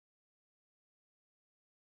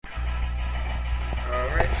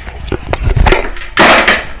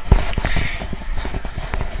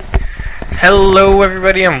Hello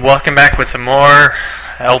everybody and welcome back with some more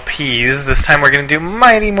LPs. This time we're going to do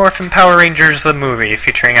Mighty Morphin Power Rangers the movie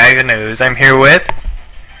featuring Ivan Ooze. I'm here with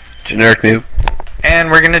Generic Noob. And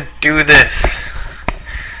we're going to do this.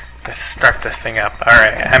 Let's start this thing up.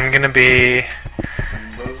 Alright, I'm going to be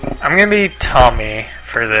Tommy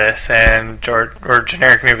for this, and Generic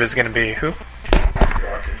Noob is going to be who?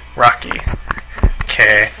 Rocky.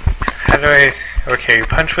 Okay. How do I... Okay, you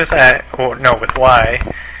punch with that. Oh, no, with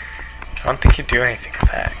Y. I don't think you do anything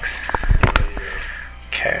with X.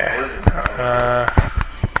 Okay.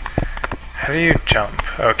 How do you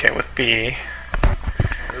jump? Okay, with B.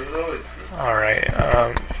 Alright,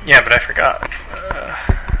 yeah, but I forgot.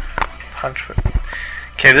 Punch with...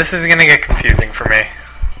 Okay, this is gonna get confusing for me.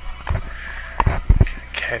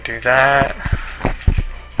 Okay, do that.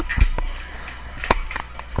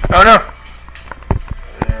 Oh no!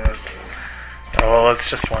 Oh, well, it's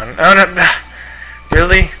just one. Oh no!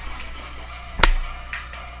 Really?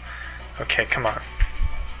 Okay, come on.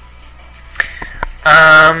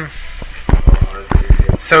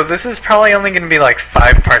 So this is probably only going to be like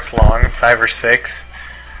 5 parts long, 5 or 6,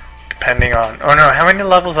 depending on... Oh no, how many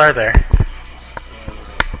levels are there?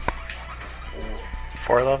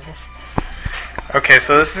 4 levels? Okay,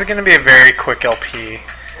 so this is going to be a very quick LP.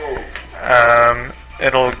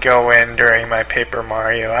 It'll go in during my Paper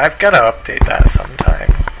Mario. I've got to update that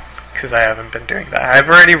sometime, because I haven't been doing that. I've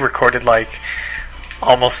already recorded like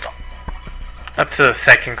almost up to the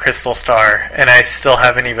second Crystal Star, and I still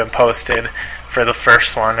haven't even posted for the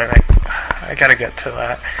first one, and I gotta get to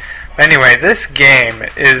that. Anyway, this game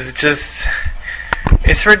is just...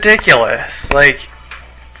 it's ridiculous. Like,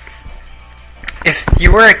 if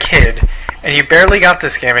you were a kid and you barely got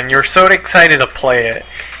this game and you were so excited to play it,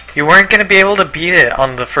 you weren't going to be able to beat it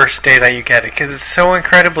on the first day that you get it, because it's so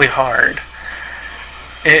incredibly hard.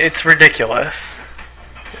 It's ridiculous.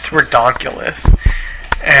 It's redonkulous.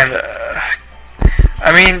 And,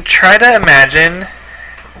 I mean, try to imagine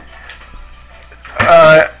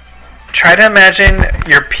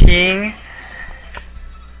you're peeing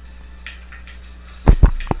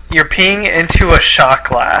into a shot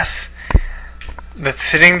glass that's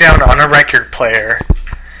sitting down on a record player,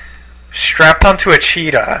 strapped onto a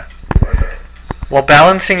cheetah, while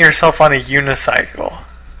balancing yourself on a unicycle.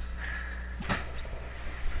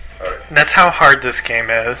 That's how hard this game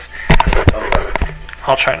is.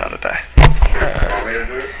 I'll try not to die.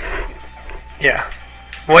 Yeah.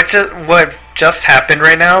 What just happened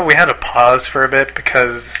right now, we had to pause for a bit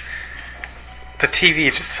because the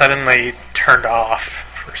TV just suddenly turned off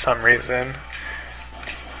for some reason.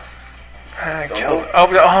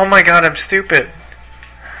 Oh my god, I'm stupid.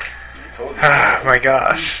 Oh my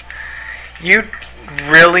gosh. You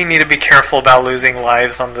really need to be careful about losing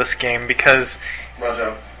lives on this game, because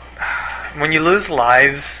when you lose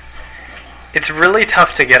lives, it's really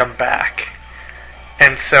tough to get them back.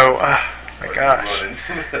 And so, oh my gosh.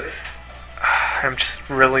 I'm just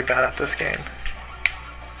really bad at this game.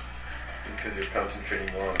 Because you're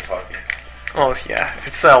concentrating more on talking. Well, yeah,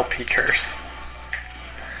 it's the LP curse.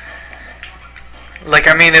 Like,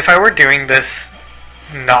 I mean, if I were doing this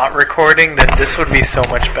not recording, then this would be so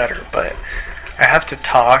much better, but I have to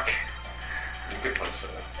talk.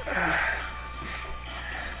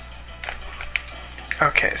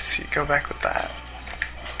 Okay, so you go back with that.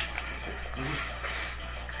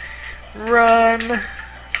 Run!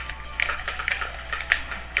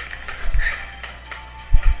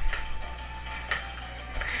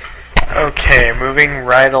 Okay, moving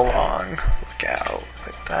right along. Look out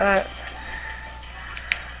like that.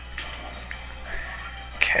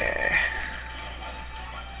 Okay.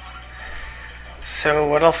 So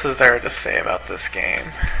what else is there to say about this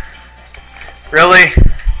game? Really?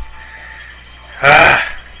 I'm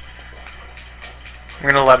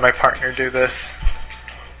gonna let my partner do this.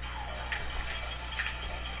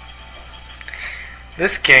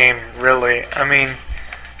 This game, really, I mean,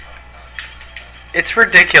 it's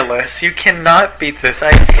ridiculous. You cannot beat this.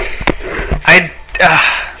 I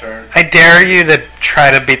dare you to try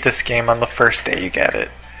to beat this game on the first day you get it.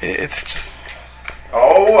 It's just...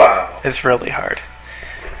 Oh, wow. It's really hard.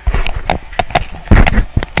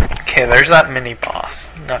 Okay, there's that mini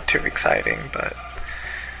boss. Not too exciting, but...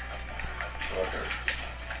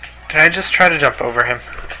 Did I just try to jump over him?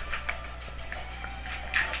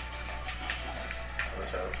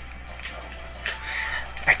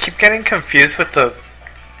 I keep getting confused with the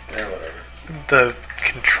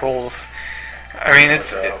controls. I mean,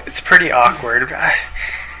 it's pretty awkward.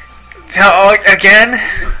 Oh, again?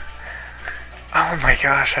 Oh my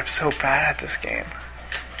gosh, I'm so bad at this game.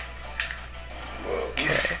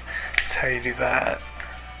 Okay, that's how you do that.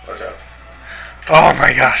 Watch out. Oh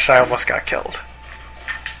my gosh, I almost got killed.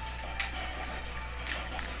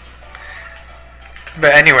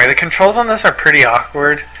 But anyway, the controls on this are pretty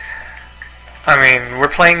awkward. I mean, we're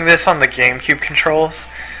playing this on the GameCube controls,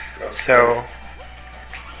 so...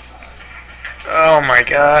 Oh my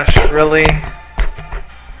gosh, really?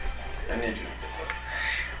 I need you.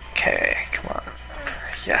 Okay, come on.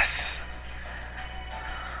 Yes.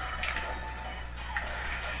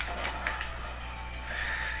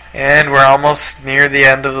 And we're almost near the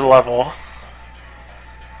end of the level.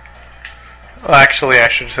 Well, actually, I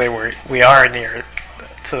should say we are near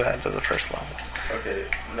to the end of the first level. Okay,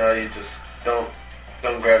 now you just don't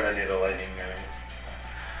grab any of the lightning.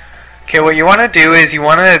 Okay, what you want to do is you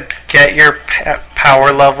want to get your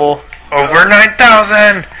power level over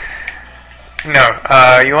 9,000.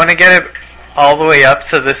 No, you want to get it all the way up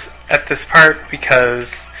to this at this part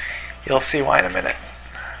because you'll see why in a minute.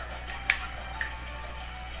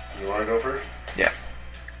 You want to go first? Yeah.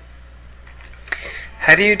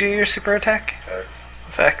 How do you do your super attack? X.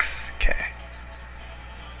 With X? Okay.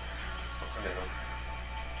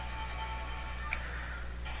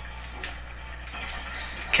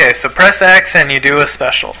 Okay, so press X and you do a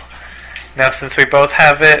special. Now since we both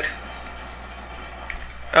have it...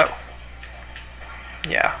 Oh.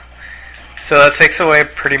 Yeah. So that takes away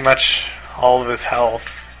pretty much all of his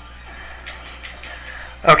health.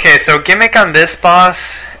 Okay, so gimmick on this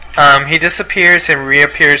boss, he disappears and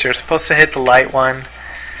reappears. You're supposed to hit the light one.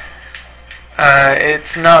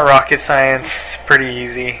 It's not rocket science, it's pretty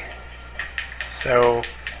easy. So,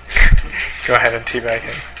 go ahead and teabag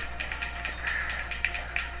him.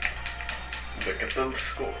 Look at the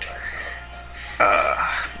score.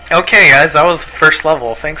 Okay guys, that was the first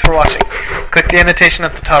level. Thanks for watching. Click the annotation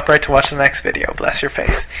at the top right to watch the next video. Bless your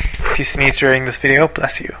face. If you sneeze during this video,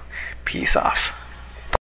 bless you. Peace off.